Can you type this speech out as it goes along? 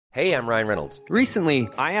Hey, I'm Ryan Reynolds. Recently,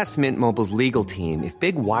 I asked Mint Mobile's legal team if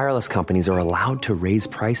big wireless companies are allowed to raise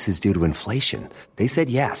prices due to inflation. They said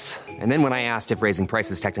yes. And then when I asked if raising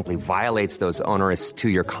prices technically violates those onerous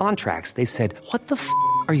two-year contracts, they said, "What the f***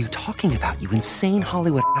 are you talking about, you insane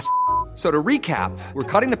Hollywood ass?" So to recap, we're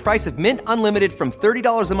cutting the price of Mint Unlimited from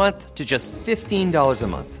 $30 a month to just $15 a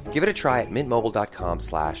month. Give it a try at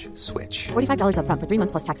mintmobile.com/switch. $45 up front for 3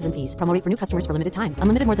 months plus taxes and fees. Promo rate for new customers for limited time.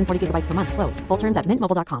 Unlimited more than 40 gigabytes per month. Slows full terms at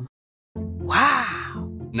mintmobile.com.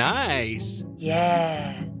 Wow. Nice.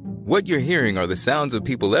 Yeah. What you're hearing are the sounds of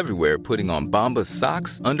people everywhere putting on Bombas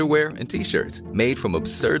socks, underwear, and T-shirts made from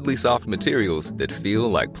absurdly soft materials that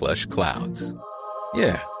feel like plush clouds.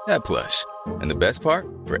 Yeah, that plush. And the best part?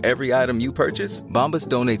 For every item you purchase, Bombas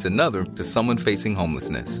donates another to someone facing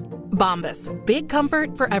homelessness. Bombas. Big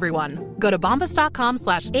comfort for everyone. Go to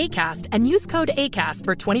bombas.com/ACAST and use code ACAST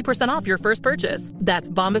for 20% off your first purchase. That's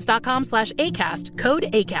bombas.com/ACAST. Code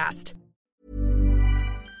ACAST.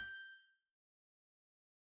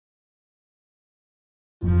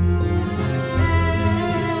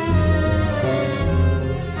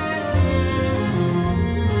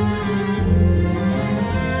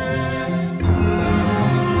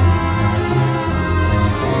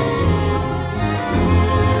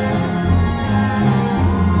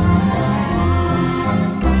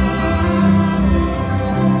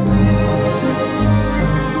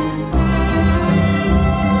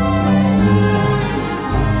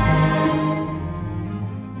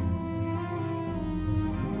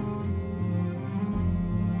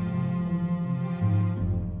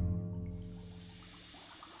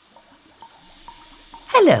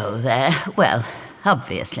 Hello there. Well,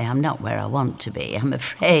 obviously I'm not where I want to be. I'm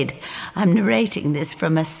afraid I'm narrating this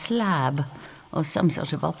from a slab or some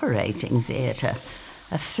sort of operating theatre.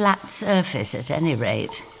 A flat surface at any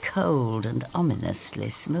rate, cold and ominously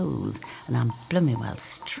smooth, and I'm blooming well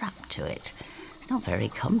strapped to it. It's not very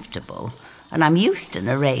comfortable, and I'm used to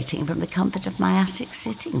narrating from the comfort of my attic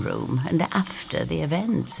sitting room and after the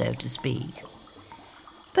event, so to speak.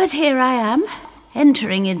 But here I am,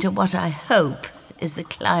 entering into what I hope is the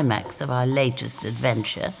climax of our latest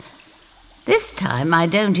adventure. This time I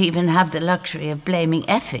don't even have the luxury of blaming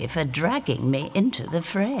Effie for dragging me into the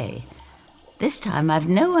fray. This time I've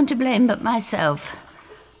no one to blame but myself.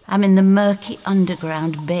 I'm in the murky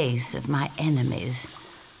underground base of my enemies,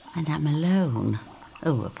 and I'm alone.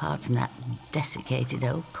 Oh, apart from that desiccated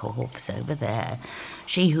old corpse over there,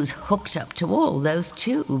 she who's hooked up to all those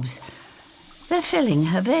tubes. They're filling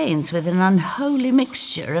her veins with an unholy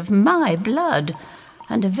mixture of my blood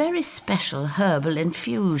and a very special herbal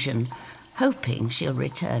infusion, hoping she'll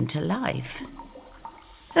return to life.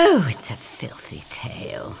 Oh, it's a filthy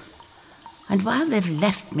tale. And while they've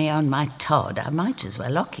left me on my Todd, I might as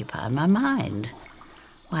well occupy my mind.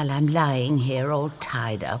 While I'm lying here all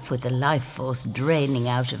tied up with the life force draining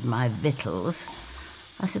out of my victuals,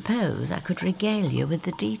 I suppose I could regale you with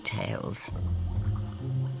the details.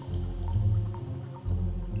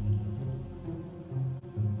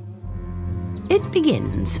 It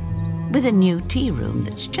begins with a new tea room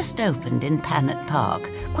that's just opened in Panet Park,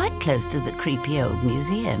 quite close to the creepy old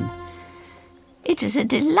museum. It is a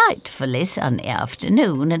delightfully sunny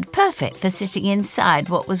afternoon and perfect for sitting inside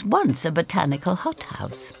what was once a botanical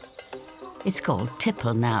hothouse. It's called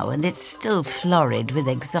Tipple now, and it's still florid with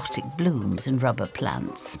exotic blooms and rubber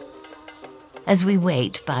plants. As we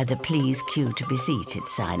wait by the "Please queue to be seated"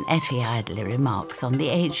 sign, Effie idly remarks on the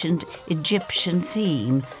ancient Egyptian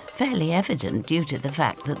theme, fairly evident due to the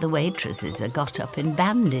fact that the waitresses are got up in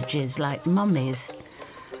bandages like mummies.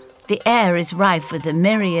 The air is rife with the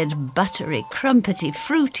myriad buttery, crumpety,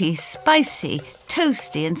 fruity, spicy,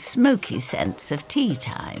 toasty and smoky scents of tea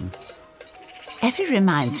time. Effie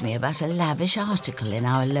reminds me about a lavish article in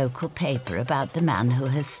our local paper about the man who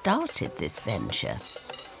has started this venture.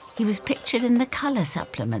 He was pictured in the colour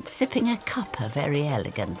supplement, sipping a cuppa very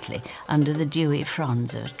elegantly under the dewy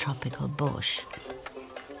fronds of a tropical bush.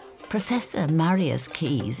 Professor Marius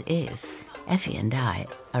Keyes is, Effie and I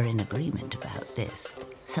are in agreement about this,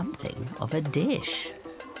 something of a dish.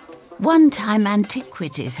 One-time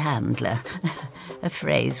antiquities handler, a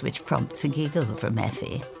phrase which prompts a giggle from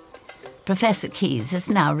Effie. Professor Keyes has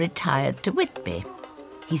now retired to Whitby.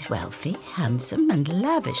 He's wealthy, handsome and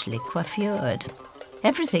lavishly coiffured.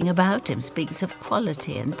 Everything about him speaks of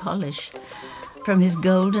quality and polish, from his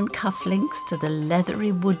golden cufflinks to the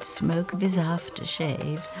leathery wood smoke of his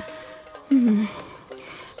aftershave.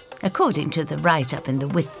 According to the write-up in the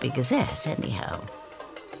Whitby Gazette, anyhow.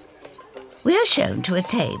 We are shown to a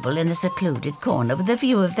table in a secluded corner with a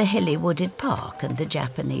view of the hilly wooded park and the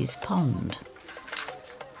Japanese pond.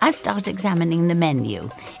 I start examining the menu.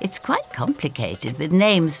 It's quite complicated, with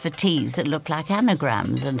names for teas that look like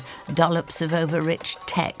anagrams and dollops of over-rich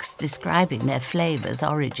text describing their flavours,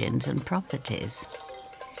 origins and properties.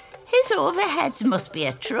 His overheads must be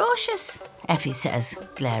atrocious, Effie says,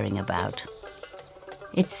 glaring about.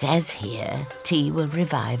 It says here, tea will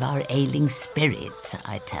revive our ailing spirits,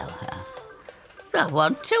 I tell her. I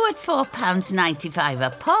want to at £4.95 a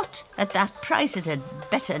pot. At that price, it had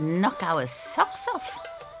better knock our socks off.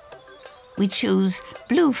 We choose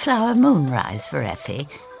Blue Flower Moonrise for Effie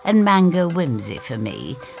and Mango Whimsy for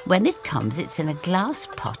me. When it comes, it's in a glass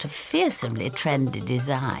pot of fearsomely trendy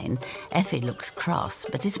design. Effie looks cross,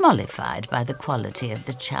 but is mollified by the quality of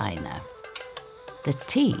the china. The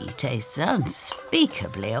tea tastes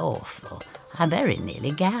unspeakably awful. I very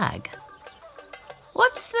nearly gag.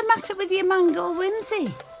 What's the matter with your Mango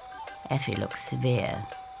Whimsy? Effie looks severe.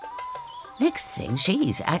 Next thing,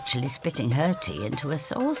 she's actually spitting her tea into a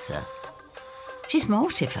saucer. She's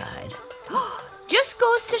mortified. Just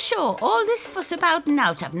goes to show, all this fuss about and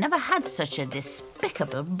out, I've never had such a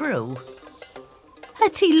despicable brew. Her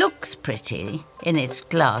tea looks pretty, in its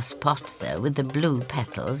glass pot though, with the blue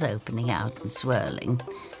petals opening out and swirling.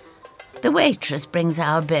 The waitress brings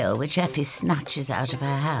our bill, which Effie snatches out of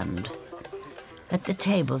her hand. At the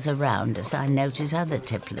tables around us, I notice other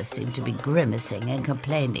tipplers seem to be grimacing and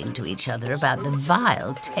complaining to each other about the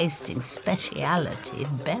vile-tasting speciality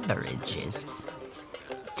beverages.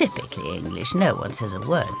 Typically English, no one says a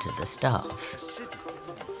word to the staff.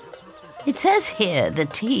 It says here the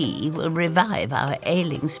tea will revive our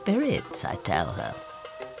ailing spirits, I tell her.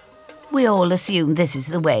 We all assume this is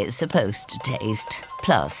the way it's supposed to taste.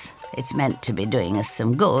 Plus, it's meant to be doing us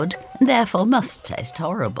some good, and therefore must taste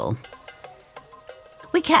horrible.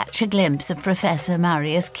 We catch a glimpse of Professor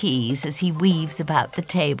Marius Keyes as he weaves about the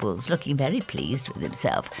tables, looking very pleased with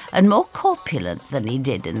himself, and more corpulent than he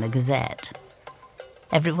did in the Gazette.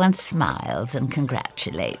 Everyone smiles and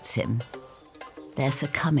congratulates him. They're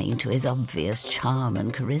succumbing to his obvious charm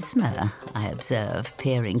and charisma, I observe,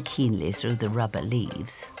 peering keenly through the rubber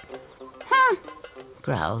leaves.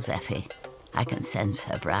 Growls Effie. I can sense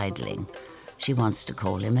her bridling. She wants to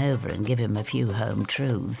call him over and give him a few home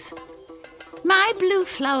truths. My Blue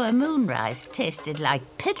Flower Moonrise tasted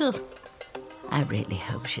like piddle. I really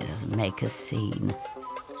hope she doesn't make a scene.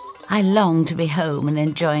 I long to be home and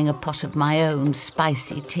enjoying a pot of my own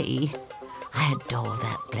spicy tea. I adore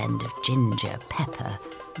that blend of ginger, pepper,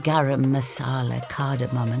 garam masala,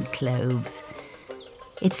 cardamom and cloves.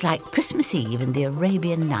 It's like Christmas Eve and the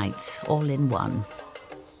Arabian Nights all in one.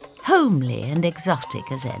 Homely and exotic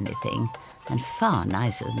as anything, and far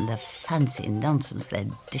nicer than the fancy nonsense they're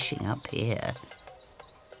dishing up here.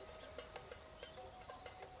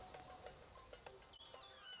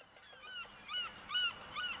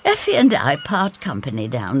 Effie and I part company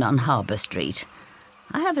down on Harbour Street.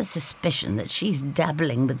 I have a suspicion that she's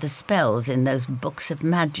dabbling with the spells in those books of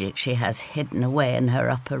magic she has hidden away in her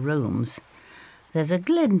upper rooms. There's a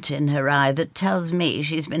glint in her eye that tells me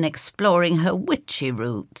she's been exploring her witchy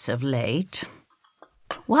roots of late.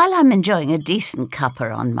 While I'm enjoying a decent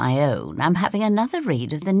cuppa on my own, I'm having another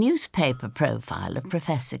read of the newspaper profile of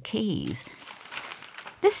Professor Keyes.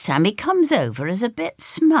 This time he comes over as a bit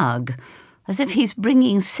smug, as if he's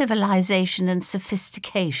bringing civilization and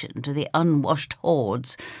sophistication to the unwashed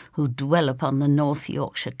hordes who dwell upon the North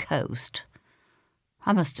Yorkshire coast.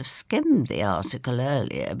 I must have skimmed the article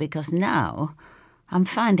earlier, because now I'm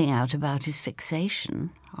finding out about his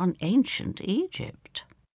fixation on ancient Egypt.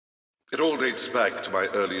 It all dates back to my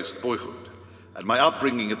earliest boyhood and my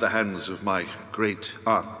upbringing at the hands of my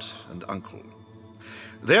great-aunt and uncle.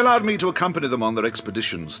 They allowed me to accompany them on their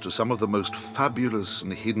expeditions to some of the most fabulous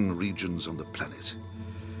and hidden regions on the planet.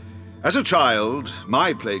 As a child,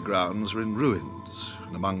 my playgrounds were in ruins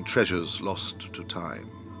and among treasures lost to time.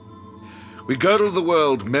 We girdled the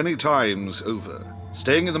world many times over,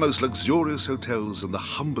 staying in the most luxurious hotels and the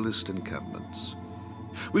humblest encampments.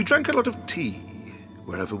 We drank a lot of tea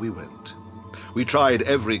wherever we went. We tried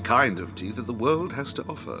every kind of tea that the world has to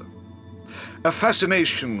offer. A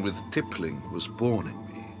fascination with tippling was born in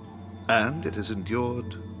me, and it has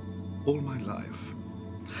endured all my life.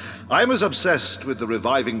 I am as obsessed with the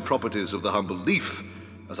reviving properties of the humble leaf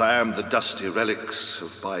as I am the dusty relics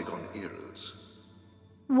of bygone eras.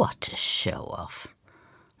 What a show-off.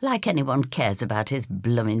 Like anyone cares about his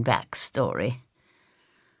blooming backstory.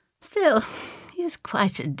 Still, he is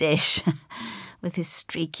quite a dish, with his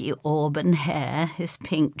streaky auburn hair, his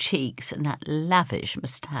pink cheeks, and that lavish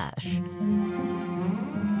moustache.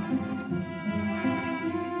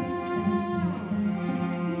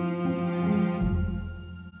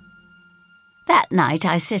 That At night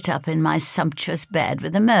I sit up in my sumptuous bed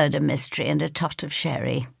with a murder mystery and a tot of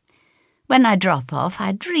sherry. When I drop off,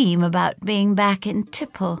 I dream about being back in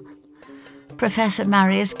Tipple. Professor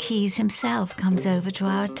Marius Keyes himself comes over to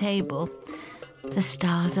our table. The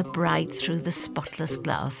stars are bright through the spotless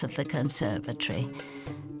glass of the conservatory.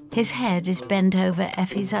 His head is bent over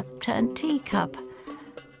Effie's upturned teacup,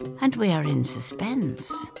 and we are in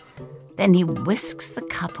suspense. Then he whisks the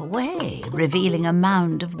cup away, revealing a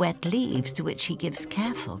mound of wet leaves to which he gives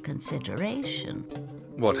careful consideration.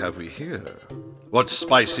 What have we here? What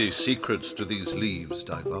spicy secrets do these leaves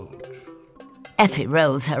divulge? Effie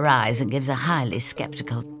rolls her eyes and gives a highly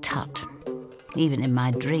sceptical tut. Even in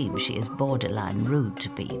my dreams, she is borderline rude to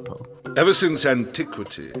people. Ever since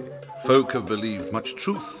antiquity, folk have believed much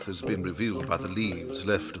truth has been revealed by the leaves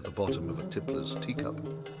left at the bottom of a tippler's teacup.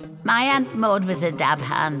 My Aunt Maud was a dab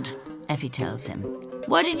hand, Effie tells him.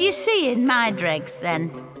 What did you see in my dregs,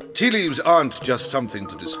 then? Tea leaves aren't just something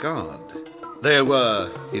to discard. They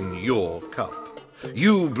were in your cup.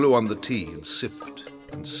 You blew on the tea and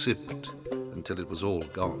sipped until it was all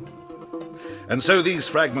gone. And so these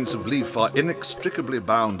fragments of leaf are inextricably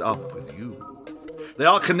bound up with you. They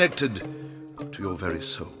are connected to your very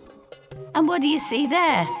soul. And what do you see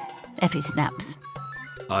there? Effie snaps.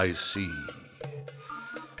 I see.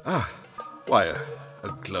 Why, a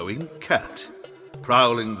glowing cat,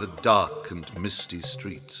 prowling the dark and misty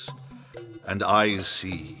streets. And I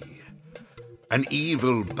see an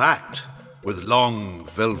evil bat with long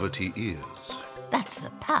velvety ears. That's the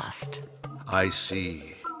past. I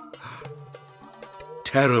see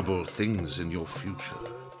terrible things in your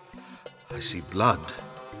future. I see blood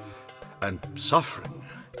and suffering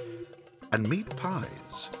and meat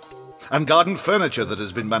pies and garden furniture that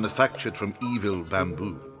has been manufactured from evil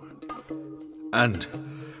bamboo. And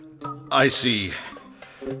I see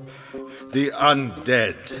the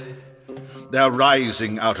undead. They're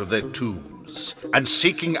rising out of their tombs and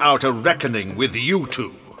seeking out a reckoning with you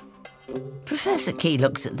two. Professor Key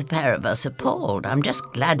looks at the pair of us appalled. I'm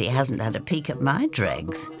just glad he hasn't had a peek at my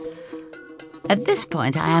dregs. At this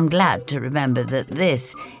point, I am glad to remember that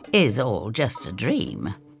this is all just a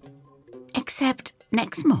dream. Except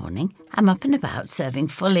next morning, I'm up and about serving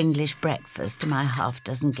full English breakfast to my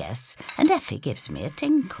half-dozen guests, and Effie gives me a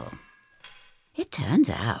tinkle. It turns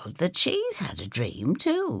out that she's had a dream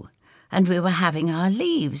too, and we were having our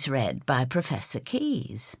leaves read by Professor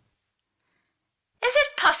Keyes. Is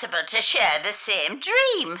it possible to share the same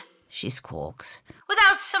dream? She squawks.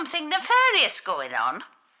 Without something nefarious going on?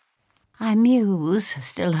 I muse,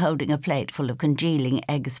 still holding a plate full of congealing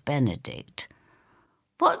eggs Benedict.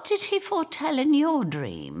 What did he foretell in your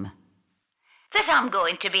dream? That I'm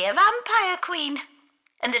going to be a vampire queen,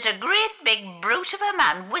 and that a great big brute of a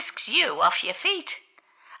man whisks you off your feet,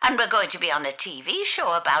 and we're going to be on a TV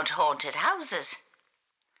show about haunted houses.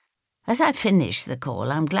 As I finish the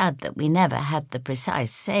call, I'm glad that we never had the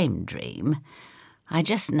precise same dream. I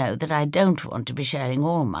just know that I don't want to be sharing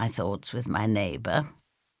all my thoughts with my neighbour.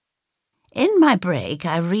 In my break,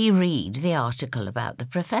 I reread the article about the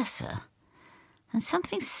professor, and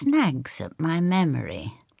something snags at my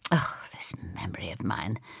memory. Oh, this memory of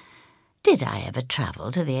mine. Did I ever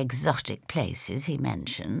travel to the exotic places he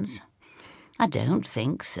mentions? I don't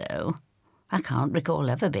think so. I can't recall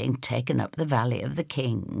ever being taken up the Valley of the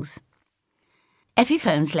Kings. Effie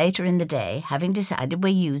phones later in the day, having decided we're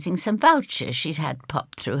using some vouchers she's had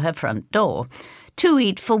popped through her front door. 2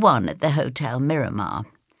 eat for 1 at the Hotel Miramar.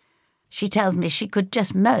 She tells me she could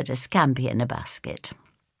just murder scampi in a basket.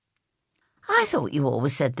 I thought you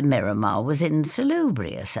always said the Miramar was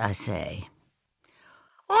insalubrious, I say.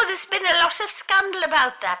 Oh, there's been a lot of scandal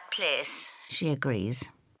about that place, she agrees.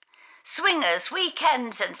 Swingers,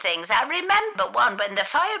 weekends and things. I remember one when the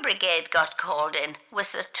fire brigade got called in.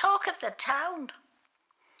 Was the talk of the town.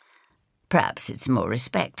 Perhaps it's more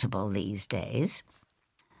respectable these days.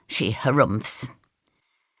 She harumphs.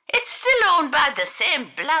 It's still owned by the same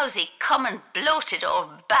blousy, common, bloated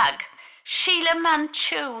old bag, Sheila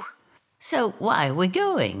Manchu. So why are we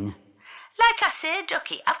going? Like I say,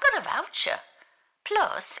 Ducky, I've got a voucher.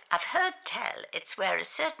 Plus, I've heard tell it's where a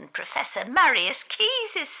certain Professor Marius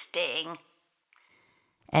Keyes is staying.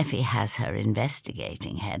 Effie has her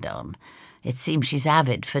investigating head on. It seems she's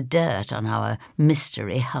avid for dirt on our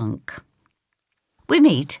mystery hunk. We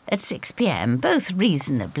meet at 6 p.m, both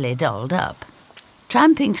reasonably dolled up.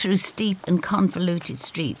 Tramping through steep and convoluted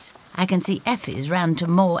streets, I can see Effie's ran to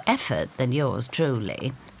more effort than yours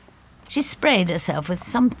truly. She sprayed herself with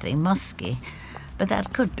something musky, but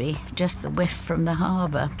that could be just the whiff from the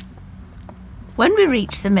harbour. When we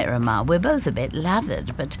reach the Miramar, we're both a bit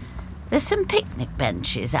lathered, but There's some picnic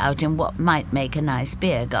benches out in what might make a nice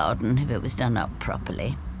beer garden if it was done up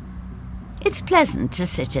properly. It's pleasant to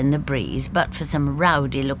sit in the breeze, but for some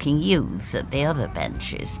rowdy-looking youths at the other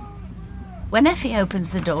benches. When Effie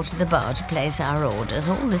opens the door to the bar to place our orders,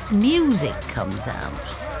 all this music comes out.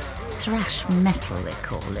 Thrash metal, they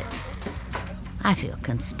call it. I feel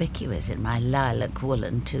conspicuous in my lilac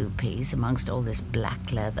woolen two-piece amongst all this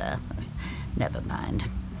black leather. Never mind.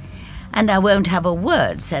 And I won't have a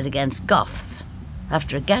word said against Goths,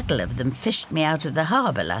 after a gaggle of them fished me out of the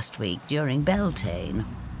harbour last week during Beltane.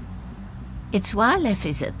 It's while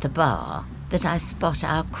Effie's at the bar that I spot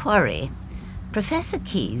our quarry. Professor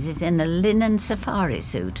Keyes is in a linen safari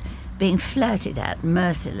suit, being flirted at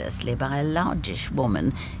mercilessly by a largish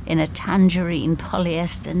woman in a tangerine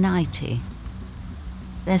polyester nightie.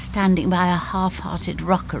 They're standing by a half-hearted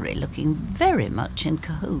rockery, looking very much in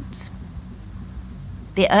cahoots.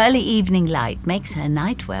 The early evening light makes her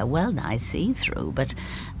nightwear well-nigh see-through, but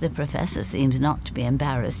the professor seems not to be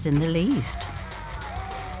embarrassed in the least.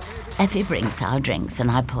 Effie brings our drinks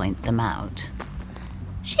and I point them out.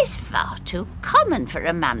 She's far too common for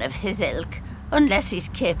a man of his ilk, unless he's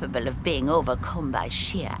capable of being overcome by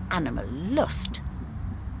sheer animal lust.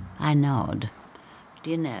 I nod.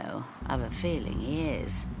 Do you know, I've a feeling he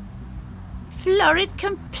is. Florid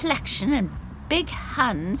complexion and big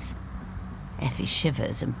hands. Effie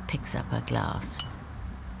shivers and picks up her glass.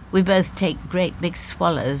 We both take great big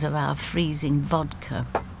swallows of our freezing vodka.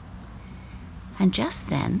 And just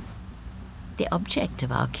then, the object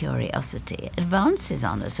of our curiosity advances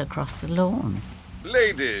on us across the lawn.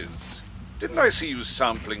 Ladies, didn't I see you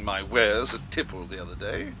sampling my wares at Tipple the other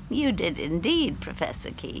day? You did indeed,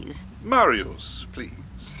 Professor Keyes. Marius, please.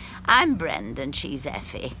 I'm Brendan, she's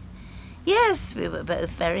Effie. Yes, we were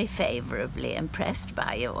both very favourably impressed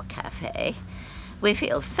by your cafe. We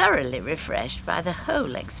feel thoroughly refreshed by the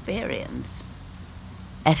whole experience.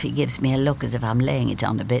 Effie gives me a look as if I'm laying it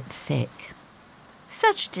on a bit thick.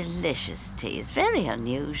 Such delicious tea is very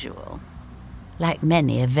unusual. Like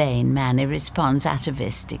many a vain man, he responds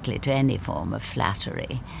atavistically to any form of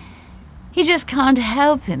flattery. He just can't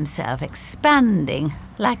help himself expanding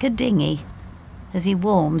like a dinghy as he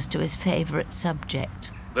warms to his favourite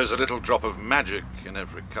subject. There's a little drop of magic in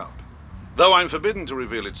every cup, though I'm forbidden to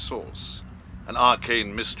reveal its source, an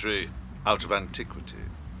arcane mystery out of antiquity.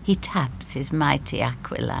 He taps his mighty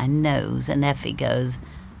aquiline nose and Effie goes,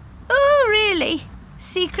 "Oh, really?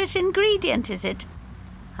 Secret ingredient, is it?"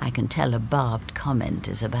 I can tell a barbed comment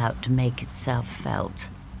is about to make itself felt.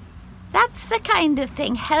 That's the kind of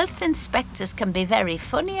thing health inspectors can be very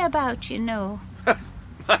funny about, you know.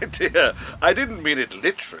 My dear, I didn't mean it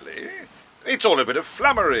literally. It's all a bit of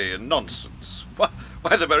flummery and nonsense.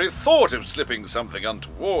 Why, the very thought of slipping something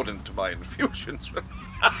untoward into my infusions...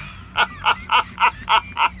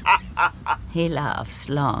 He laughs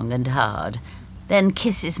long and hard, then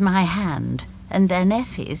kisses my hand, and then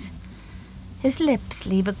Effie's. His lips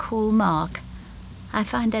leave a cool mark I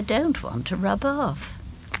find I don't want to rub off.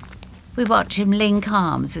 We watch him link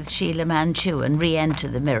arms with Sheila Manchu and re-enter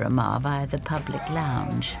the Miramar via the public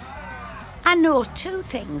lounge. "I know two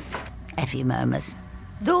things," Effie murmurs.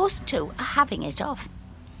 "Those two are having it off.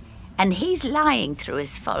 And he's lying through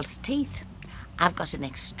his false teeth. I've got an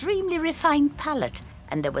extremely refined palate,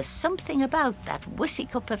 and there was something about that wussy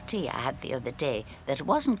cup of tea I had the other day that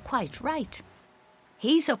wasn't quite right.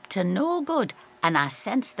 He's up to no good, and I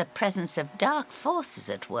sense the presence of dark forces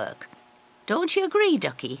at work. Don't you agree,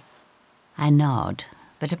 Ducky?" I nod,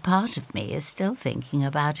 but a part of me is still thinking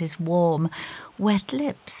about his warm, wet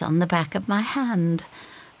lips on the back of my hand,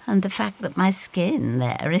 and the fact that my skin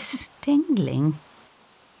there is tingling.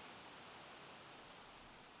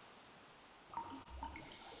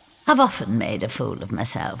 I've often made a fool of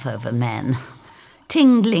myself over men,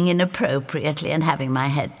 tingling inappropriately and having my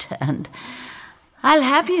head turned. I'll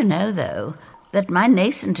have you know, though, that my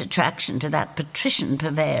nascent attraction to that patrician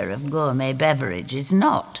purveyor of gourmet beverage is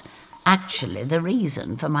not actually the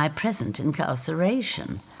reason for my present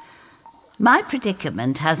incarceration. My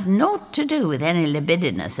predicament has naught to do with any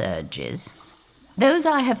libidinous urges. Those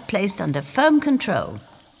I have placed under firm control,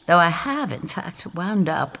 though I have, in fact, wound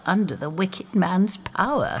up under the wicked man's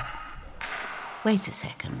power. Wait a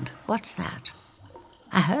second, what's that?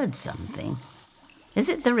 I heard something. Is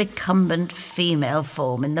it the recumbent female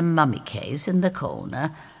form in the mummy case in the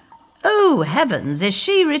corner? Oh, heavens, is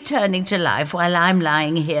she returning to life while I'm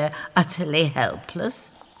lying here utterly helpless?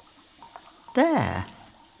 There.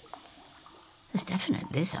 There's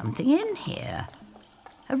definitely something in here.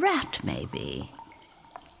 A rat, maybe.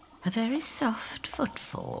 A very soft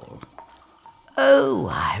footfall. Oh,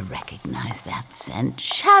 I recognize that scent.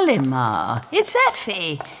 Shalimar. It's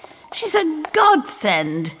Effie. She's a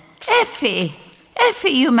godsend. Effie,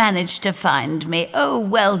 you managed to find me. Oh,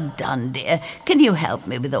 well done, dear. Can you help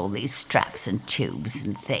me with all these straps and tubes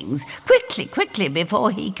and things? Quickly,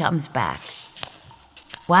 before he comes back.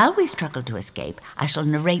 While we struggle to escape, I shall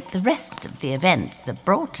narrate the rest of the events that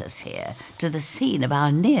brought us here to the scene of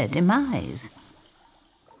our near demise.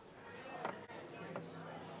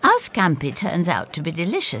 Our scampi turns out to be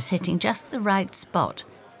delicious, hitting just the right spot.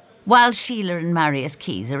 While Sheila and Marius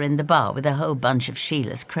Keys are in the bar with a whole bunch of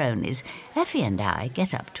Sheila's cronies, Effie and I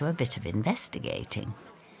get up to a bit of investigating.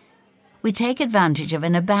 We take advantage of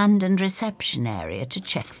an abandoned reception area to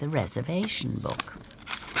check the reservation book.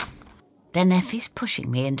 Then Effie's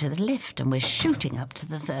pushing me into the lift and we're shooting up to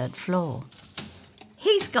the 3rd floor.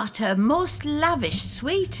 "He's got her most lavish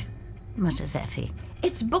suite," mutters Effie.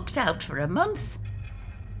 "It's booked out for a month."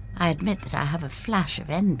 I admit that I have a flash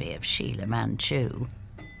of envy of Sheila Manchu.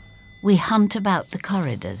 We hunt about the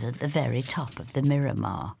corridors at the very top of the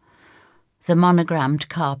Miramar. The monogrammed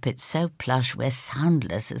carpet's so plush we're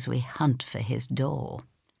soundless as we hunt for his door.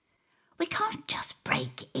 "We can't just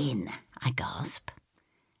break in," I gasp.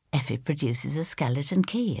 Effie produces a skeleton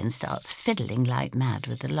key and starts fiddling like mad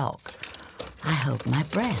with the lock. I hold my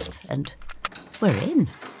breath and we're in.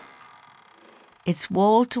 It's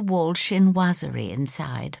wall-to-wall chinoiserie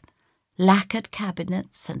inside. Lacquered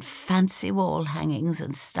cabinets and fancy wall hangings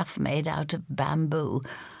and stuff made out of bamboo.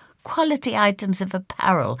 Quality items of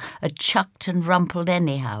apparel are chucked and rumpled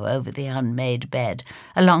anyhow over the unmade bed,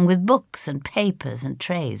 along with books and papers and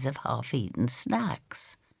trays of half-eaten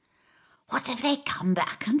snacks. "What if they come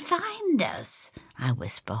back and find us?" I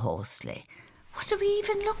whisper hoarsely. "What are we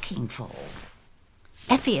even looking for?"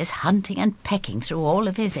 Effie is hunting and pecking through all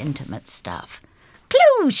of his intimate stuff.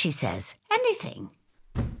 "Clues," she says. "Anything."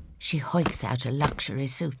 She hoiks out a luxury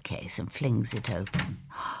suitcase and flings it open.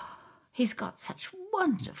 "He's got such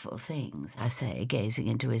wonderful things," I say, gazing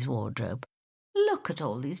into his wardrobe. "Look at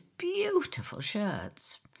all these beautiful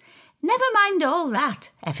shirts." "Never mind all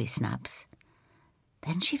that," Effie snaps.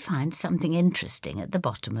 Then she finds something interesting at the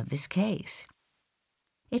bottom of his case.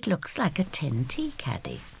 It looks like a tin tea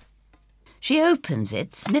caddy. She opens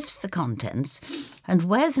it, sniffs the contents, and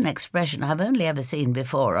wears an expression I've only ever seen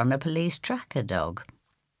before on a police tracker dog.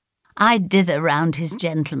 I dither round his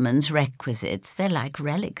gentleman's requisites. They're like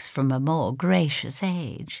relics from a more gracious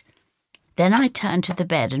age. Then I turn to the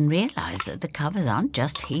bed and realise that the covers aren't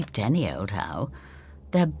just heaped any old how.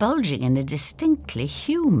 They're bulging in a distinctly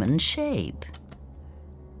human shape.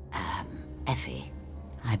 Effie,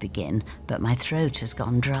 I begin, but my throat has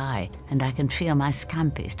gone dry and I can feel my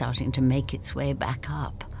scampi starting to make its way back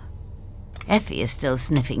up. Effie is still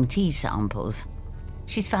sniffing tea samples.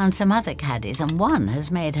 She's found some other caddies and one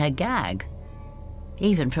has made her gag.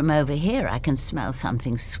 Even from over here I can smell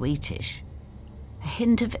something sweetish. A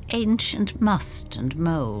hint of ancient must and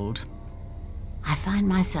mould. I find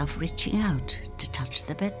myself reaching out to touch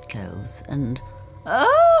the bedclothes and...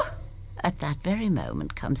 "Oh!" At that very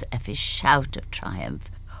moment comes Effie's shout of triumph.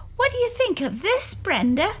 "What do you think of this,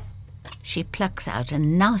 Brenda?" She plucks out a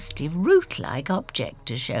nasty root-like object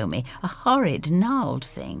to show me, a horrid gnarled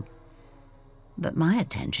thing. But my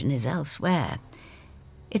attention is elsewhere.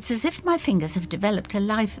 It's as if my fingers have developed a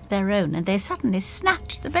life of their own and they suddenly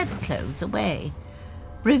snatch the bedclothes away,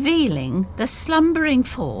 revealing the slumbering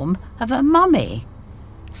form of a mummy,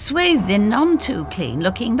 swathed in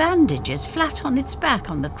none-too-clean-looking bandages, flat on its back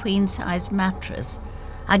on the queen-sized mattress.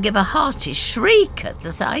 I give a hearty shriek at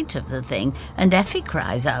the sight of the thing, and Effie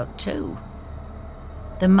cries out too.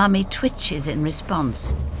 The mummy twitches in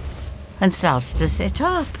response and starts to sit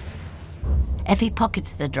up. Effie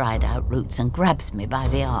pockets the dried-out roots and grabs me by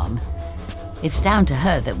the arm. It's down to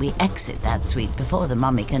her that we exit that suite before the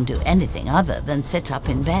mummy can do anything other than sit up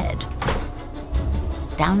in bed.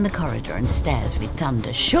 Down the corridor and stairs we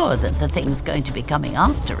thunder, sure that the thing's going to be coming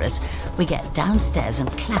after us. We get downstairs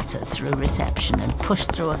and clatter through reception and push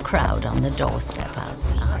through a crowd on the doorstep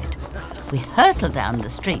outside. We hurtle down the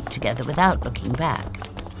street together without looking back.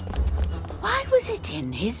 "Why was it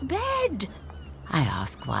in his bed?" I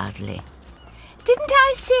ask wildly. "Didn't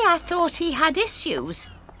I say I thought he had issues?"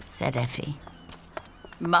 said Effie.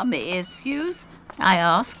 "Mummy issues?" I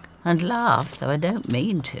ask, and laugh, though I don't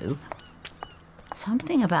mean to.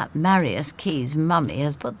 Something about Marius Key's mummy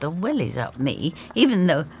has put the willies up me, even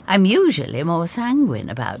though I'm usually more sanguine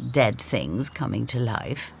about dead things coming to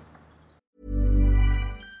life.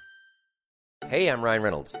 Hey, I'm Ryan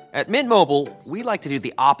Reynolds. At Mint Mobile, we like to do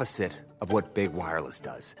the opposite of what Big Wireless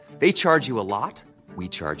does. They charge you a lot, we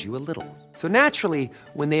charge you a little. So naturally,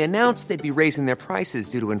 when they announced they'd be raising their prices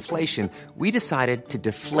due to inflation, we decided to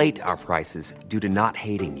deflate our prices due to not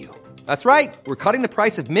hating you. That's right. We're cutting the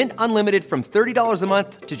price of Mint Unlimited from $30 a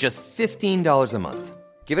month to just $15 a month.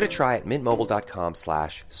 Give it a try at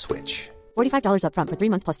mintmobile.com/switch. $45 up front for 3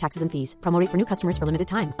 months plus taxes and fees. Promo rate for new customers for limited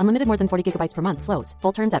time. Unlimited more than 40 gigabytes per month slows.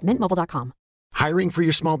 Full terms at mintmobile.com. Hiring for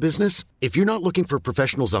your small business? If you're not looking for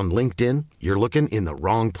professionals on LinkedIn, you're looking in the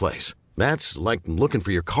wrong place. That's like looking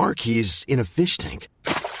for your car keys in a fish tank.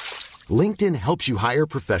 LinkedIn helps you hire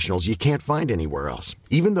professionals you can't find anywhere else,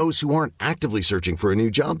 even those who aren't actively searching for a new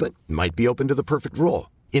job but might be open to the perfect role.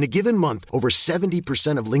 In a given month, over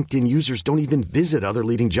 70% of LinkedIn users don't even visit other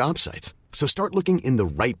leading job sites. So start looking in the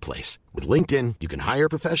right place. With LinkedIn, you can hire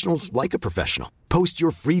professionals like a professional. Post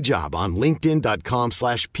your free job on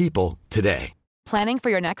linkedin.com/people today. Planning for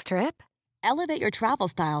your next trip? Elevate your travel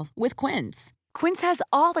style with Quince. Quince has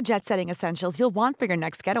all the jet-setting essentials you'll want for your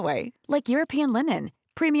next getaway, like European linen,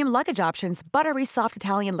 premium luggage options, buttery soft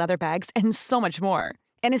Italian leather bags, and so much more.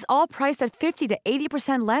 And is all priced at 50 to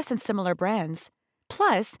 80% less than similar brands.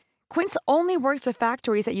 Plus, Quince only works with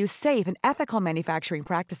factories that use safe and ethical manufacturing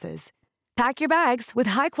practices. Pack your bags with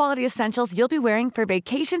high-quality essentials you'll be wearing for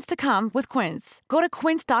vacations to come with Quince. Go to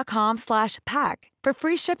quince.com/pack for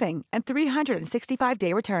free shipping and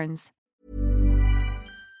 365-day returns.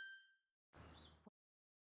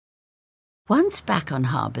 Once back on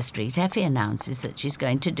Harbour Street, Effie announces that she's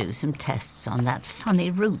going to do some tests on that funny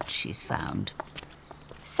root she's found.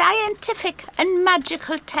 Scientific and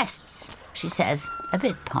magical tests, she says, a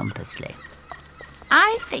bit pompously.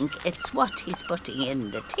 I think it's what he's putting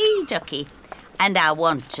in the tea, Ducky, and I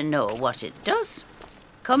want to know what it does.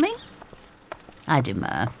 Coming? I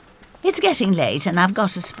demur. It's getting late and I've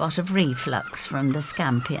got a spot of reflux from the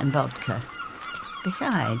scampi and vodka.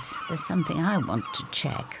 Besides, there's something I want to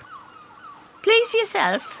check. Please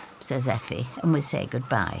yourself, says Effie, and we say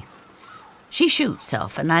goodbye. She shoots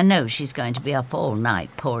off, and I know she's going to be up all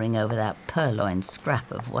night poring over that purloined scrap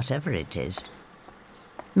of whatever it is.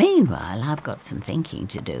 Meanwhile, I've got some thinking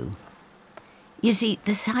to do. You see,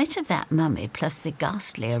 the sight of that mummy plus the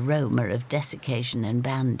ghastly aroma of desiccation and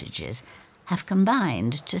bandages have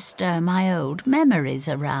combined to stir my old memories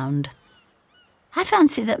around. I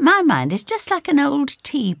fancy that my mind is just like an old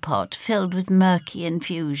teapot filled with murky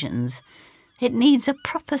infusions. It needs a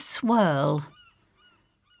proper swirl.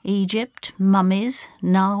 Egypt, mummies,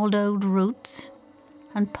 gnarled old roots,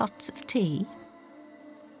 and pots of tea.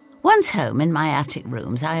 Once home in my attic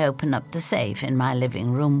rooms, I open up the safe in my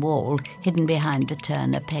living room wall, hidden behind the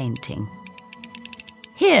Turner painting.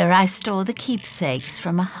 Here I store the keepsakes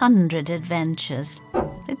from 100 adventures.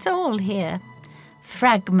 It's all here,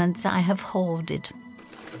 fragments I have hoarded.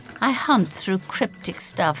 I hunt through cryptic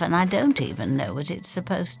stuff and I don't even know what it's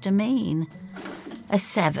supposed to mean. A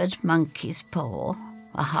severed monkey's paw,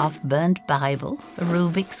 a half-burnt Bible, a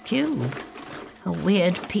Rubik's Cube, a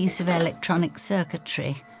weird piece of electronic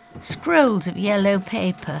circuitry, scrolls of yellow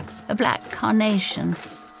paper, a black carnation,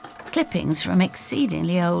 clippings from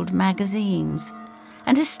exceedingly old magazines,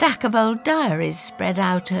 and a stack of old diaries spread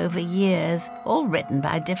out over years, all written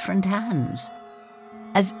by different hands.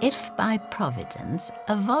 As if by providence,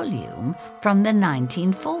 a volume from the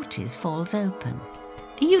 1940s falls open.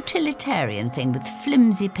 A utilitarian thing with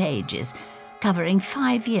flimsy pages covering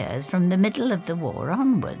 5 years from the middle of the war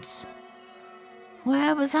onwards.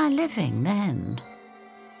 Where was I living then?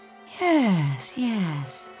 Yes.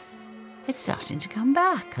 It's starting to come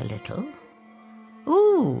back a little.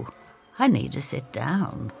 Ooh, I need to sit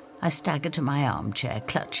down. I stagger to my armchair,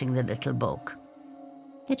 clutching the little book.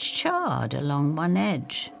 It's charred along one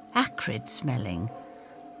edge, acrid smelling.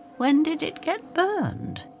 When did it get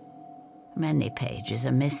burned? Many pages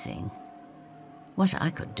are missing. What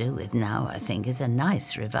I could do with now, I think, is a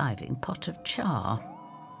nice reviving pot of char.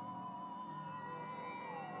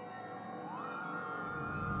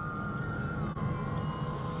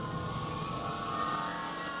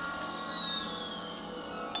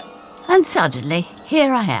 And suddenly,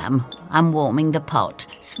 here I am. I'm warming the pot,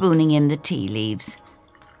 spooning in the tea leaves.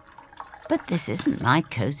 But this isn't my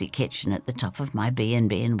cosy kitchen at the top of my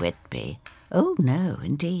B&B in Whitby. Oh, no,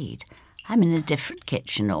 indeed. I'm in a different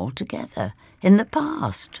kitchen altogether, in the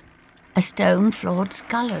past. A stone-floored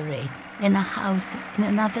scullery, in a house in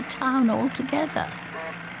another town altogether.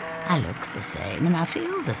 I look the same and I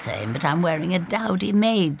feel the same, but I'm wearing a dowdy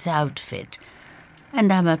maid's outfit.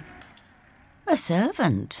 And I'm a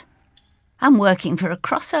servant. I'm working for a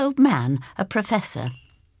cross old man, a professor.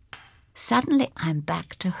 Suddenly I'm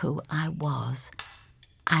back to who I was.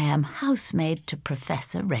 I am housemaid to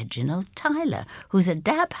Professor Reginald Tyler, who's a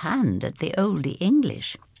dab hand at the oldie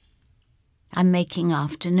English. I'm making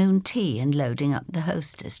afternoon tea and loading up the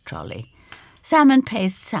hostess trolley. Salmon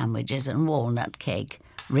paste sandwiches and walnut cake,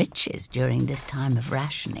 riches during this time of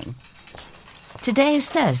rationing. Today is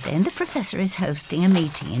Thursday and the Professor is hosting a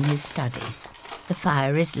meeting in his study. The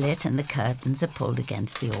fire is lit and the curtains are pulled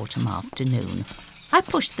against the autumn afternoon. I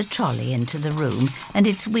push the trolley into the room and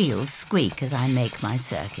its wheels squeak as I make my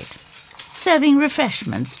circuit, serving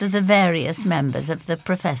refreshments to the various members of the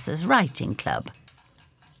Professor's writing club.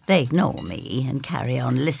 They ignore me and carry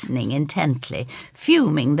on listening intently,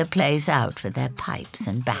 fuming the place out with their pipes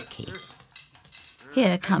and baccy.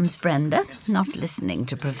 Here comes Brenda, not listening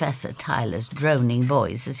to Professor Tyler's droning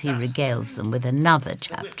voice as he regales them with another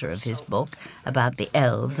chapter of his book about the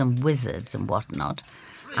elves and wizards and whatnot.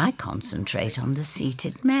 I concentrate on the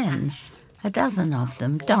seated men, a dozen of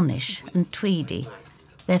them, donnish and tweedy,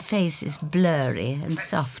 their faces blurry and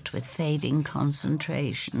soft with fading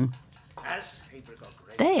concentration.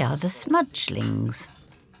 They are the smudgelings.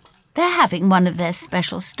 They're having one of their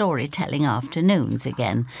special storytelling afternoons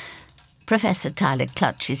again. Professor Tyler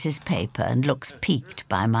clutches his paper and looks piqued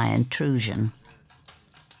by my intrusion.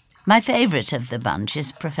 My favourite of the bunch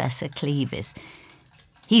is Professor Clevis.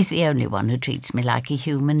 He's the only one who treats me like a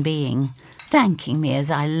human being, thanking me as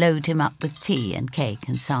I load him up with tea and cake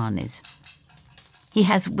and sarnies. He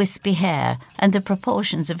has wispy hair and the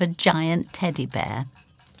proportions of a giant teddy bear.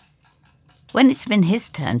 When it's been his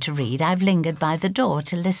turn to read, I've lingered by the door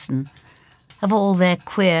to listen. Of all their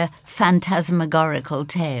queer, phantasmagorical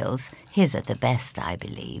tales, his are the best, I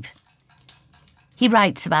believe. He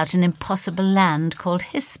writes about an impossible land called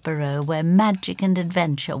Hispero, where magic and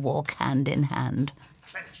adventure walk hand in hand.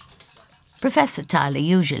 Professor Tyler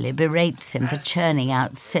usually berates him for churning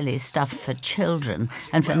out silly stuff for children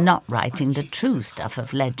and for not writing the true stuff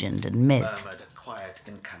of legend and myth. Murmured a quiet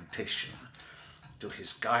incantation to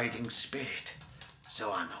his guiding spirit,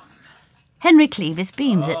 Zoanon. Henry Clevis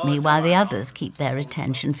beams at me while the others keep their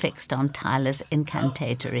attention fixed on Tyler's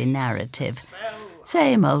incantatory narrative.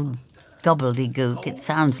 Same old gobbledygook, it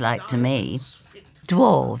sounds like to me.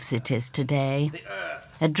 Dwarves it is today.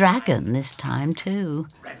 A dragon this time too.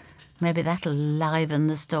 Maybe that'll liven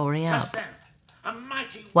the story up.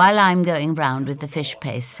 While I'm going round with the fish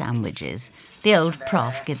paste sandwiches, the old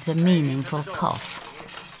prof gives a meaningful cough.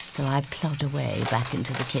 So I plod away back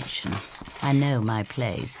into the kitchen. I know my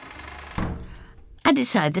place. I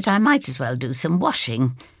decide that I might as well do some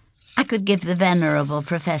washing. I could give the venerable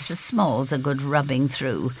Professor Smalls a good rubbing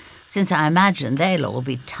through, since I imagine they'll all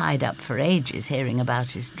be tied up for ages hearing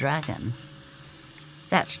about his dragon.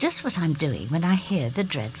 That's just what I'm doing when I hear the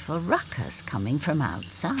dreadful ruckus coming from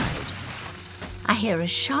outside. I hear a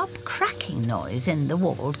sharp cracking noise in the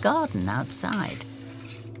walled garden outside.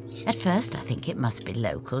 At first I think it must be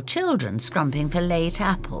local children scrumping for late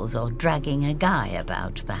apples or dragging a guy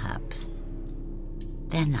about, perhaps.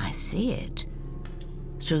 Then I see it.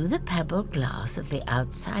 Through the pebbled glass of the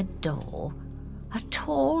outside door, a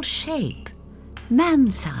tall shape,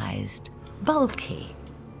 man-sized, bulky.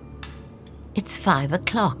 It's 5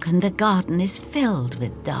 o'clock and the garden is filled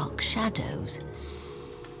with dark shadows.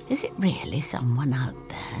 Is it really someone out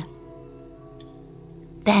there?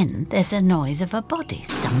 Then there's a noise of a body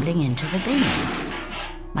stumbling into the bins.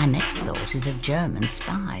 My next thought is of German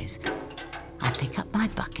spies. I pick up my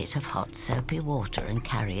bucket of hot soapy water and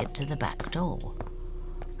carry it to the back door.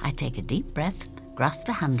 I take a deep breath, grasp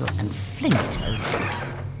the handle and fling it open.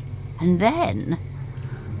 And then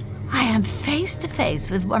I am face to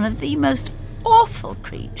face with one of the most awful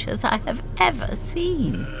creatures I have ever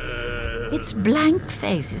seen. Its blank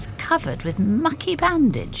face is covered with mucky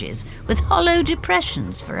bandages, with hollow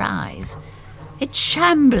depressions for eyes. Its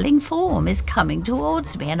shambling form is coming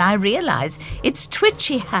towards me, and I realize its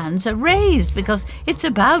twitchy hands are raised because it's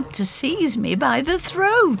about to seize me by the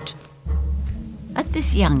throat. At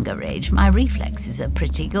this younger age, my reflexes are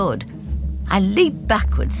pretty good. I leap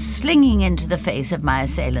backwards, slinging into the face of my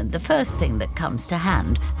assailant the first thing that comes to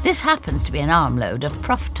hand. This happens to be an armload of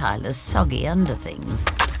Prof. Tyler's soggy underthings.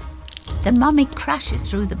 The mummy crashes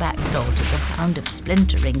through the back door to the sound of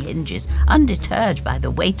splintering hinges, undeterred by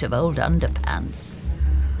the weight of old underpants.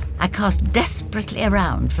 I cast desperately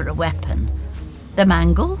around for a weapon. The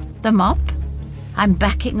mangle, the mop. I'm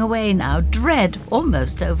backing away now, dread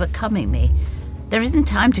almost overcoming me. There isn't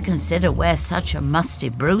time to consider where such a musty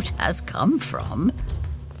brute has come from.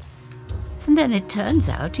 And then it turns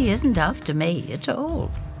out he isn't after me at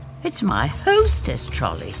all. It's my hostess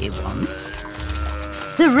trolley he wants.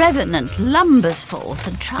 The revenant lumbers forth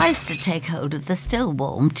and tries to take hold of the still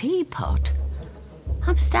warm teapot.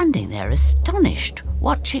 I'm standing there astonished,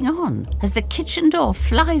 watching on as the kitchen door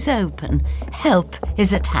flies open. Help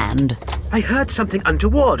is at hand. I heard something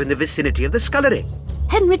untoward in the vicinity of the scullery.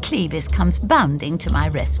 Henry Clevis comes bounding to my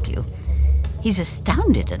rescue. He's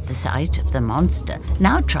astounded at the sight of the monster,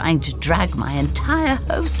 now trying to drag my entire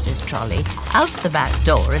hostess trolley out the back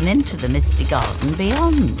door and into the misty garden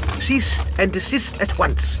beyond. Cease and desist at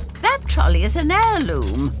once. That trolley is an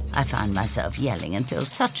heirloom, I find myself yelling and feel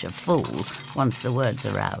such a fool once the words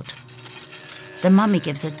are out. The mummy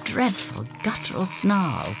gives a dreadful guttural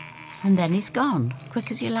snarl, and then he's gone,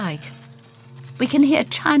 quick as you like. We can hear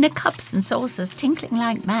china cups and saucers tinkling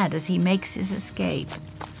like mad as he makes his escape.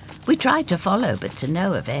 We try to follow, but to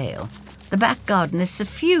no avail. The back garden is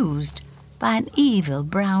suffused by an evil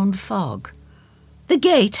brown fog. The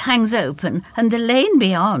gate hangs open, and the lane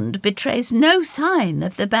beyond betrays no sign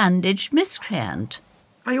of the bandaged miscreant.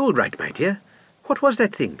 Are you all right, my dear? What was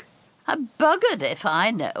that thing? A buggered if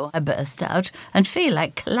I know, I burst out, and feel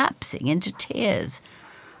like collapsing into tears.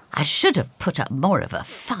 I should have put up more of a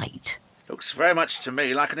fight. Looks very much to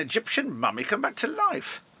me like an Egyptian mummy come back to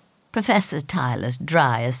life. Professor Tyler's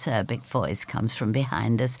dry, acerbic voice comes from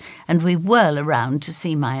behind us, and we whirl around to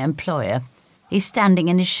see my employer. He's standing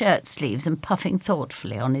in his shirt sleeves and puffing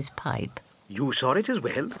thoughtfully on his pipe. You saw it as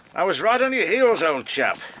well? I was right on your heels, old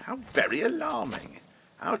chap. How very alarming.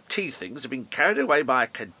 Our tea things have been carried away by a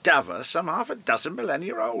cadaver some 6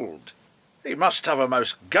 millennia old. He must have a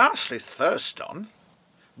most ghastly thirst on.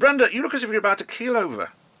 Brenda, you look as if you're about to keel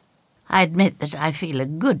over. I admit that I feel a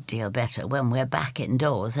good deal better when we're back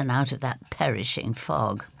indoors and out of that perishing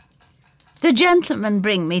fog. The gentlemen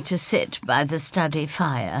bring me to sit by the study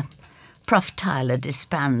fire. Prof. Tyler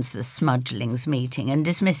disbands the smudgelings meeting and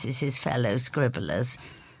dismisses his fellow scribblers.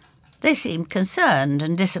 They seemed concerned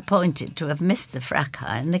and disappointed to have missed the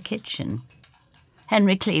fracas in the kitchen.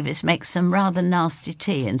 Henry Clevis makes some rather nasty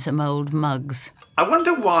tea in some old mugs. I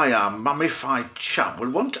wonder why our mummified chum will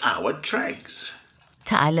want our dregs.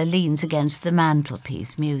 Tyler leans against the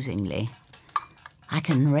mantelpiece musingly. I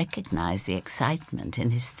can recognise the excitement in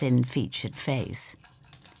his thin-featured face.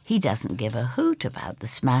 He doesn't give a hoot about the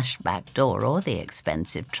smashed back door or the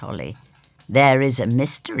expensive trolley. There is a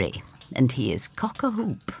mystery, and he is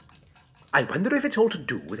cock-a-hoop. I wonder if it's all to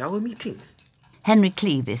do with our meeting. Henry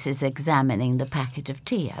Clevis is examining the packet of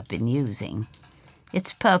tea I've been using.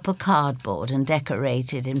 It's purple cardboard and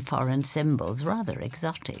decorated in foreign symbols, rather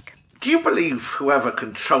exotic. Do you believe whoever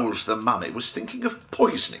controls the mummy was thinking of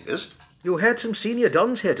poisoning us? You had some senior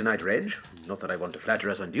dons here tonight, Reg. Not that I want to flatter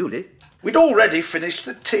us unduly. We'd already finished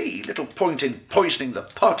the tea. Little point in poisoning the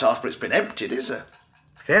pot after it's been emptied, is there?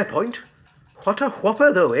 Fair point. What a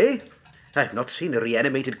whopper, though, eh? I've not seen a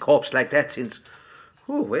reanimated corpse like that since,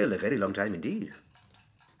 a very long time indeed.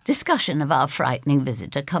 Discussion of our frightening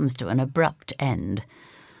visitor comes to an abrupt end.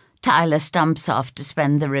 Tyler stumps off to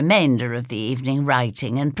spend the remainder of the evening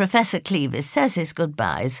writing, and Professor Clevis says his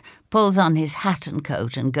goodbyes, pulls on his hat and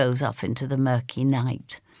coat, and goes off into the murky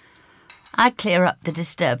night. I clear up the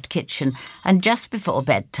disturbed kitchen, and just before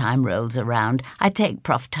bedtime rolls around, I take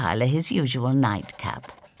Prof. Tyler his usual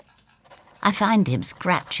nightcap. I find him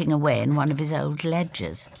scratching away in one of his old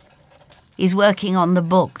ledgers. He's working on the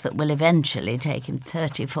book that will eventually take him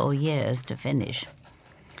 34 years to finish.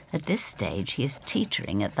 At this stage, he is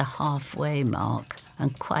teetering at the halfway mark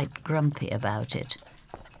and quite grumpy about it.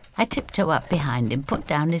 I tiptoe up behind him, put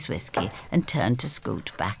down his whiskey, and turn to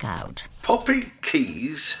scoot back out. Poppy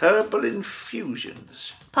Keys Herbal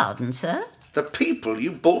Infusions. Pardon, sir? The people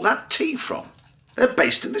you bought that tea from. They're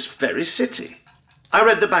based in this very city. I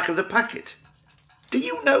read the back of the packet. Do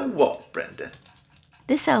you know what, Brenda?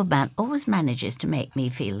 This old man always manages to make me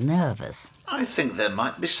feel nervous. I think there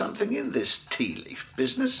might be something in this tea leaf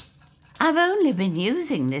business. I've only been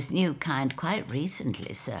using this new kind quite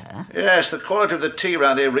recently, sir. Yes, the quality of the tea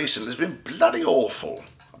round here recently has been bloody awful.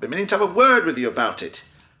 I've been meaning to have a word with you about it.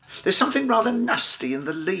 There's something rather nasty in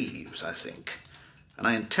the leaves, I think, and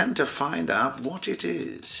I intend to find out what it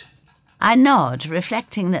is. I nod,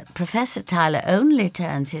 reflecting that Professor Tyler only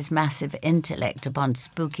turns his massive intellect upon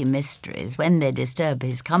spooky mysteries when they disturb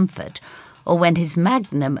his comfort or when his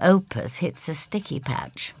magnum opus hits a sticky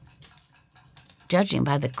patch. Judging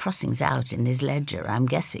by the crossings out in his ledger, I'm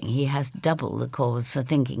guessing he has double the cause for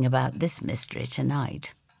thinking about this mystery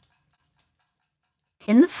tonight.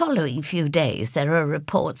 In the following few days, there are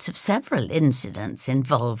reports of several incidents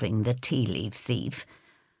involving the tea leaf thief.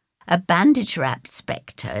 A bandage-wrapped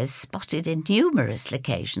spectre is spotted in numerous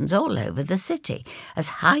locations all over the city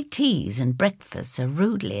as high teas and breakfasts are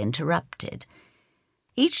rudely interrupted.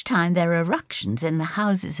 Each time there are ructions in the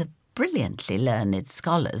houses of brilliantly learned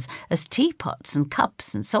scholars as teapots and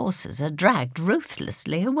cups and saucers are dragged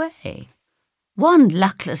ruthlessly away. One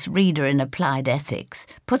luckless reader in applied ethics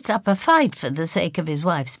puts up a fight for the sake of his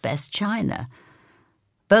wife's best china.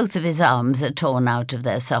 Both of his arms are torn out of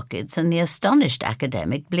their sockets, and the astonished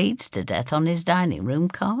academic bleeds to death on his dining room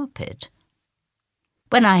carpet.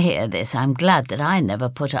 When I hear this, I'm glad that I never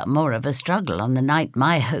put up more of a struggle on the night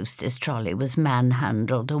my hostess trolley was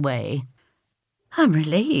manhandled away. I'm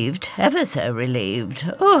relieved, ever so relieved.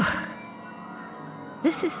 Oh!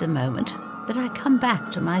 This is the moment that I come back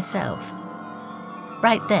to myself.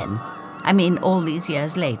 Right then, I mean all these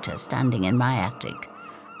years later, standing in my attic,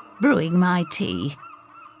 brewing my tea.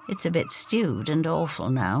 It's a bit stewed and awful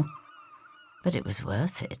now, but it was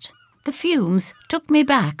worth it. The fumes took me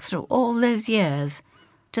back through all those years,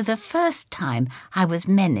 to the first time I was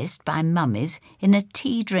menaced by mummies in a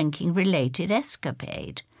tea-drinking related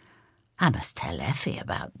escapade. I must tell Effie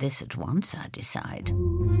about this at once, I decide.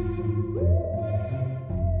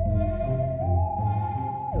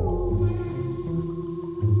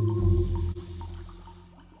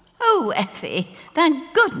 Oh, Effie,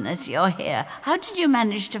 thank goodness you're here. How did you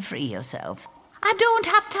manage to free yourself? I don't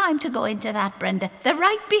have time to go into that, Brenda. They're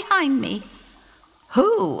right behind me.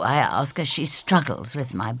 Who? I ask as she struggles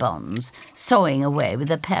with my bonds, sawing away with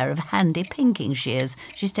a pair of handy pinking shears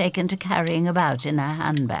she's taken to carrying about in her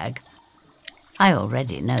handbag. I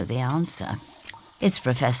already know the answer. It's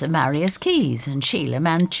Professor Marius Keyes and Sheila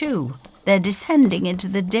Manchu. They're descending into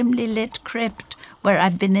the dimly lit crypt where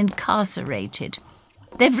I've been incarcerated.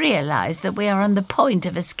 They've realised that we are on the point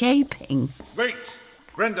of escaping. Wait!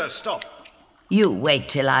 Brenda, stop! You wait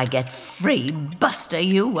till I get free, Buster.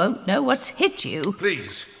 You won't know what's hit you.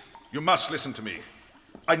 Please, you must listen to me.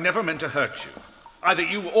 I never meant to hurt you. Either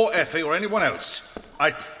you or Effie or anyone else.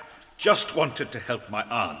 I just wanted to help my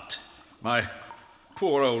aunt. My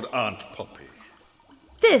poor old Aunt Poppy.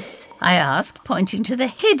 This, I asked, pointing to the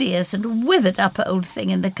hideous and withered-up old thing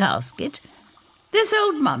in the casket. This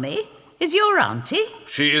old mummy is your auntie?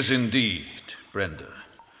 She is indeed, Brenda.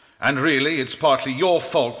 And really, it's partly your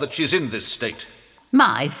fault that she's in this state.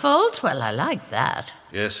 My fault? Well, I like that.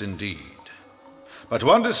 Yes, indeed. But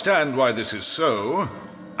to understand why this is so,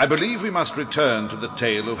 I believe we must return to the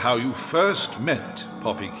tale of how you first met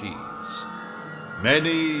Poppy Keyes.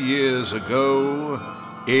 Many years ago,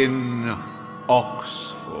 in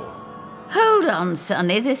Oxford. Hold on,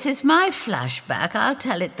 Sonny. This is my flashback. I'll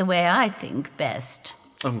tell it the way I think best.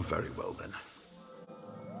 Oh, very well, then.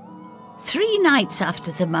 3 nights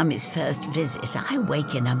after the mummy's first visit, I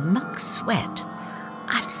wake in a muck sweat.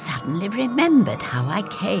 I've suddenly remembered how I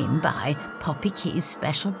came by Poppy Keyes'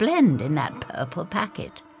 special blend in that purple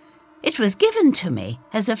packet. It was given to me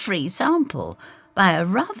as a free sample by a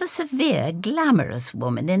rather severe, glamorous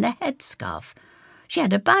woman in a headscarf. She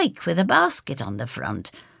had a bike with a basket on the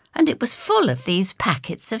front, and it was full of these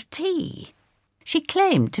packets of tea. She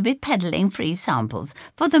claimed to be peddling free samples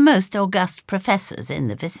for the most august professors in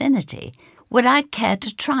the vicinity. Would I care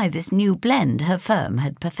to try this new blend her firm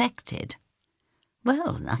had perfected?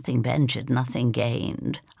 Well, nothing ventured, nothing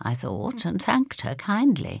gained, I thought, and thanked her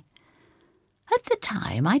kindly. At the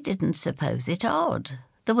time, I didn't suppose it odd,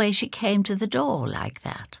 the way she came to the door like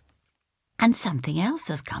that. And something else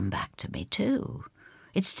has come back to me, too.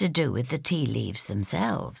 It's to do with the tea leaves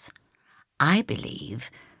themselves. I believe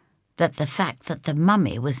that the fact that the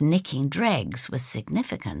mummy was nicking dregs was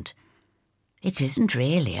significant. It isn't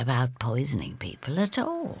really about poisoning people at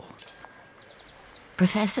all.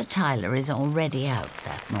 Professor Tyler is already out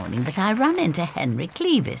that morning, but I run into Henry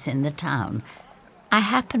Clevis in the town. I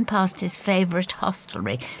happen past his favourite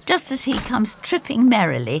hostelry, just as he comes tripping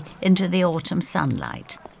merrily into the autumn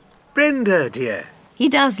sunlight. Brenda, dear. He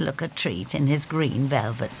does look a treat in his green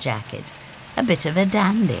velvet jacket, a bit of a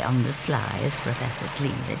dandy on the sly as Professor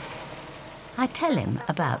Clevis. I tell him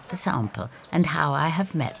about the sample and how I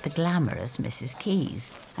have met the glamorous Mrs.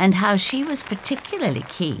 Keyes, and how she was particularly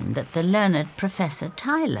keen that the learned Professor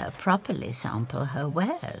Tyler properly sample her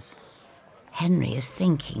wares. Henry is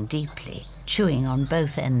thinking deeply, chewing on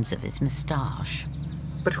both ends of his moustache.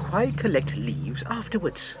 But why collect leaves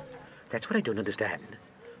afterwards? That's what I don't understand.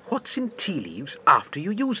 What's in tea leaves after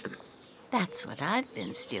you use them? That's what I've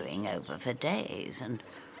been stewing over for days, and,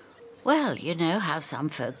 well, you know how some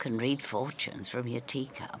folk can read fortunes from your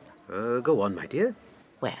teacup. Go on, my dear.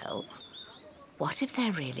 Well, what if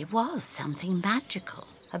there really was something magical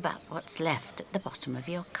about what's left at the bottom of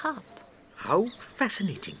your cup? How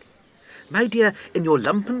fascinating. My dear, in your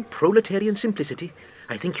lumpen proletarian simplicity,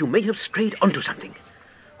 I think you may have strayed onto something.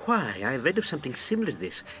 Why, I've read of something similar to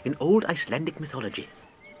this in old Icelandic mythology.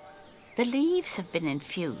 The leaves have been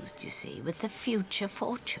infused, you see, with the future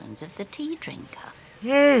fortunes of the tea drinker.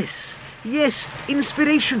 Yes,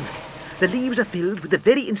 inspiration. The leaves are filled with the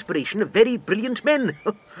very inspiration of very brilliant men.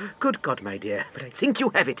 Good God, my dear, but I think you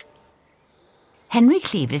have it. Henry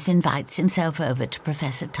Clevis invites himself over to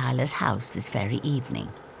Professor Tyler's house this very evening.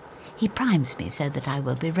 He primes me so that I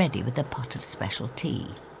will be ready with a pot of special tea.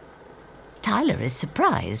 Tyler is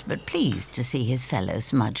surprised but pleased to see his fellow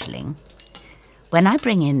smudgeling. When I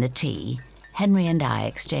bring in the tea, Henry and I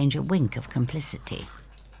exchange a wink of complicity.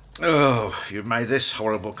 Oh, you've made this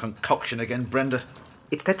horrible concoction again, Brenda.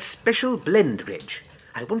 It's that special blend, Reg.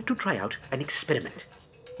 I want to try out an experiment.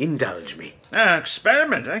 Indulge me.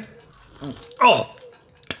 Experiment, eh? Oh,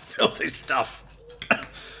 filthy stuff.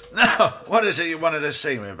 Now, what is it you wanted to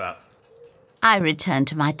see me about? I return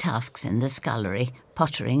to my tasks in the scullery,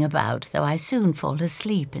 pottering about, though I soon fall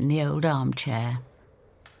asleep in the old armchair.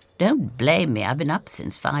 Don't blame me, I've been up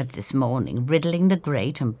since 5 this morning, riddling the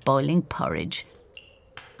grate and boiling porridge.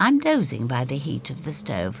 I'm dozing by the heat of the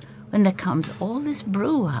stove when there comes all this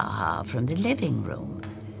brouhaha from the living room.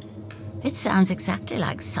 It sounds exactly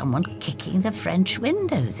like someone kicking the French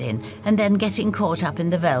windows in and then getting caught up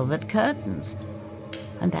in the velvet curtains.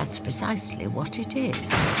 And that's precisely what it is.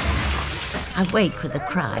 I wake with a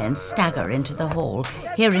cry and stagger into the hall,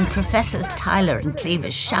 hearing Professors Tyler and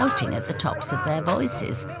Clevis shouting at the tops of their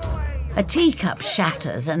voices. A teacup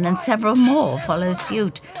shatters and then several more follow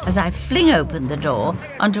suit as I fling open the door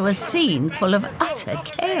onto a scene full of utter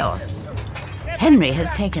chaos. Henry has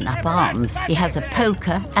taken up arms. He has a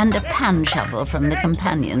poker and a pan shovel from the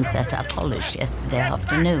companion set I polished yesterday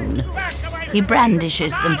afternoon. He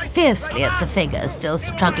brandishes them fiercely at the figure still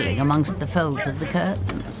struggling amongst the folds of the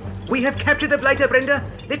curtains. We have captured the blighter, Brenda.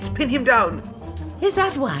 Let's pin him down. Is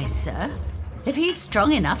that wise, sir? If he's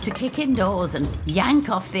strong enough to kick indoors and yank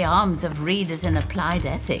off the arms of readers in applied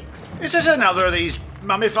ethics. Is this another of these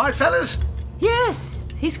mummified fellas? Yes,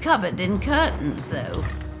 he's covered in curtains, though.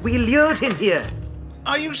 We lured him here.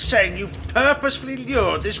 Are you saying you purposefully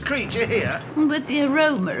lured this creature here? With the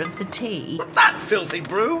aroma of the tea. That filthy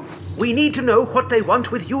brew? We need to know what they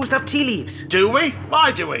want with used-up tea leaves. Do we?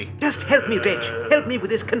 Why do we? Just help me, Reg. Help me with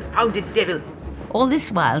this confounded devil. All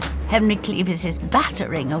this while, Henry Clevis is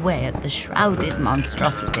battering away at the shrouded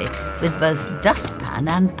monstrosity with both dustpan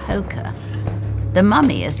and poker. The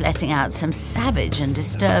mummy is letting out some savage and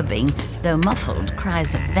disturbing, though muffled,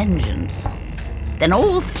 cries of vengeance. Then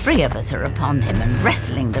all 3 of us are upon him and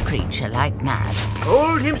wrestling the creature like mad.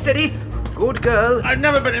 Hold him steady. Good girl. I've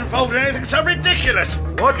never been involved in anything so ridiculous.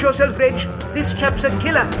 Watch yourself, Reg. This chap's a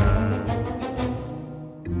killer.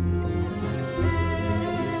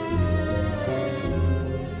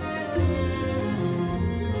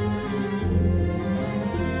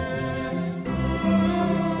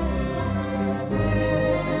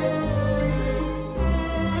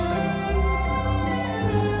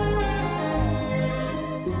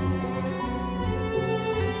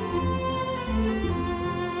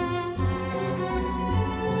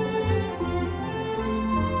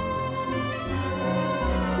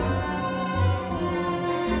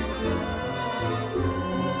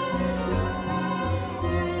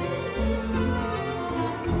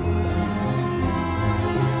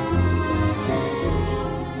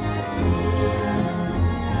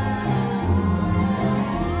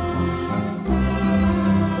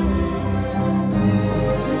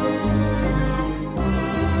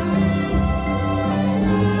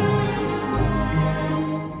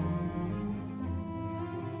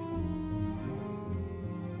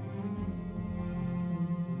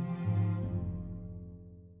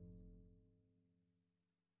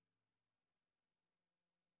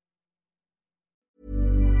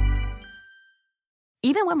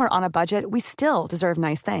 Even when we're on a budget, we still deserve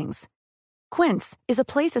nice things. Quince is a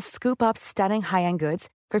place to scoop up stunning high-end goods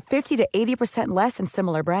for 50 to 80% less than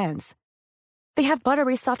similar brands. They have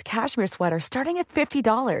buttery soft cashmere sweaters starting at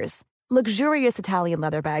 $50, luxurious Italian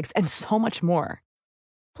leather bags, and so much more.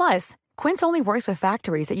 Plus, Quince only works with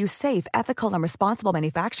factories that use safe, ethical, and responsible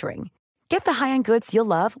manufacturing. Get the high-end goods you'll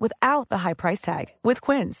love without the high price tag with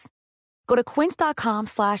Quince. Go to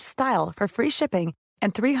quince.com/style for free shipping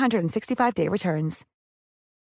and 365-day returns.